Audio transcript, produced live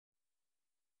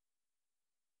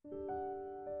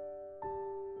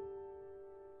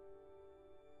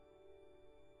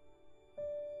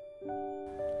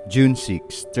June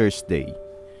 6, Thursday.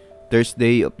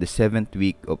 Thursday of the 7th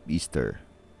week of Easter.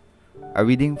 A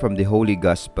reading from the Holy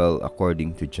Gospel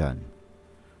according to John.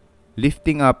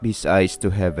 Lifting up his eyes to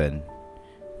heaven,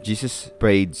 Jesus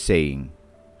prayed, saying,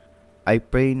 I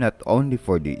pray not only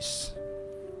for this,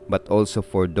 but also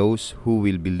for those who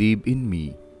will believe in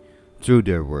me through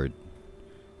their word,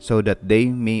 so that they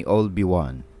may all be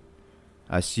one,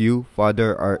 as you,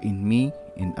 Father, are in me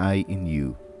and I in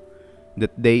you,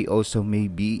 that they also may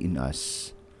be in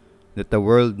us, that the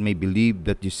world may believe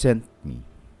that you sent me.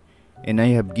 And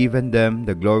I have given them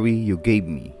the glory you gave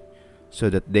me, so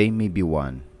that they may be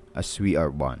one, as we are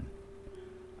one.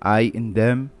 I in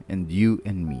them, and you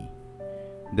in me,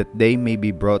 that they may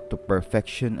be brought to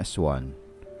perfection as one,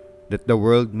 that the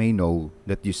world may know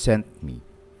that you sent me,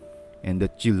 and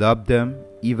that you love them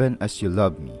even as you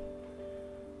love me.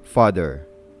 Father,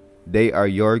 they are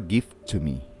your gift to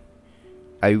me.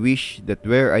 I wish that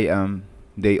where I am,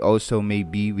 they also may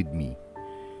be with me,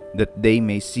 that they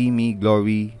may see me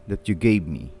glory that you gave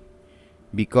me,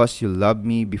 because you loved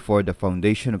me before the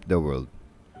foundation of the world.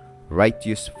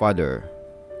 Righteous Father,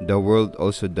 the world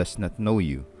also does not know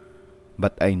you,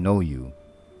 but I know you,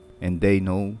 and they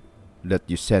know that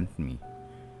you sent me.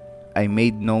 I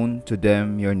made known to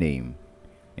them your name,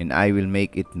 and I will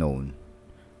make it known,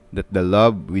 that the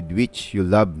love with which you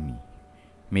love me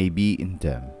may be in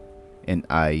them, and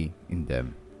I in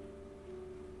them.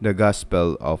 The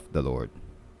Gospel of the Lord.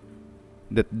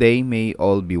 That they may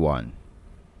all be one.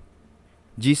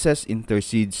 Jesus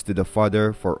intercedes to the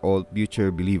Father for all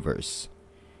future believers.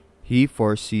 He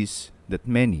foresees that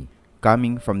many,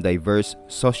 coming from diverse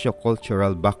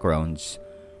sociocultural backgrounds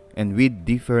and with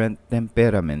different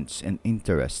temperaments and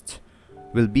interests,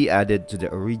 will be added to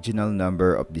the original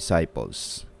number of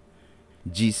disciples.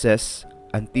 Jesus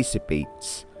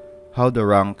anticipates how the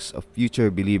ranks of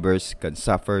future believers can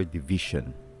suffer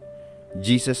division.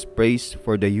 Jesus prays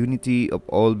for the unity of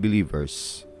all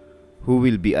believers who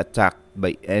will be attacked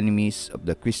by enemies of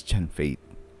the Christian faith.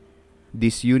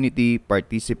 This unity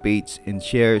participates and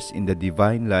shares in the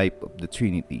divine life of the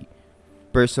Trinity,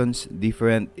 persons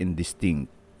different and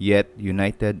distinct, yet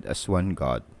united as one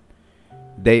God.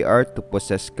 They are to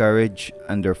possess courage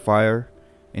under fire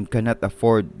and cannot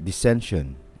afford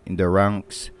dissension in the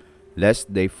ranks,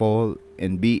 lest they fall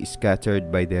and be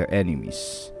scattered by their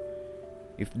enemies.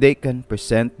 If they can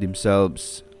present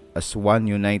themselves as one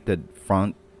united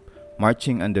front,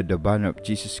 marching under the banner of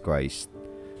Jesus Christ,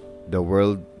 the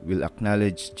world will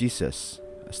acknowledge Jesus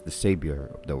as the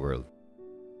Savior of the world.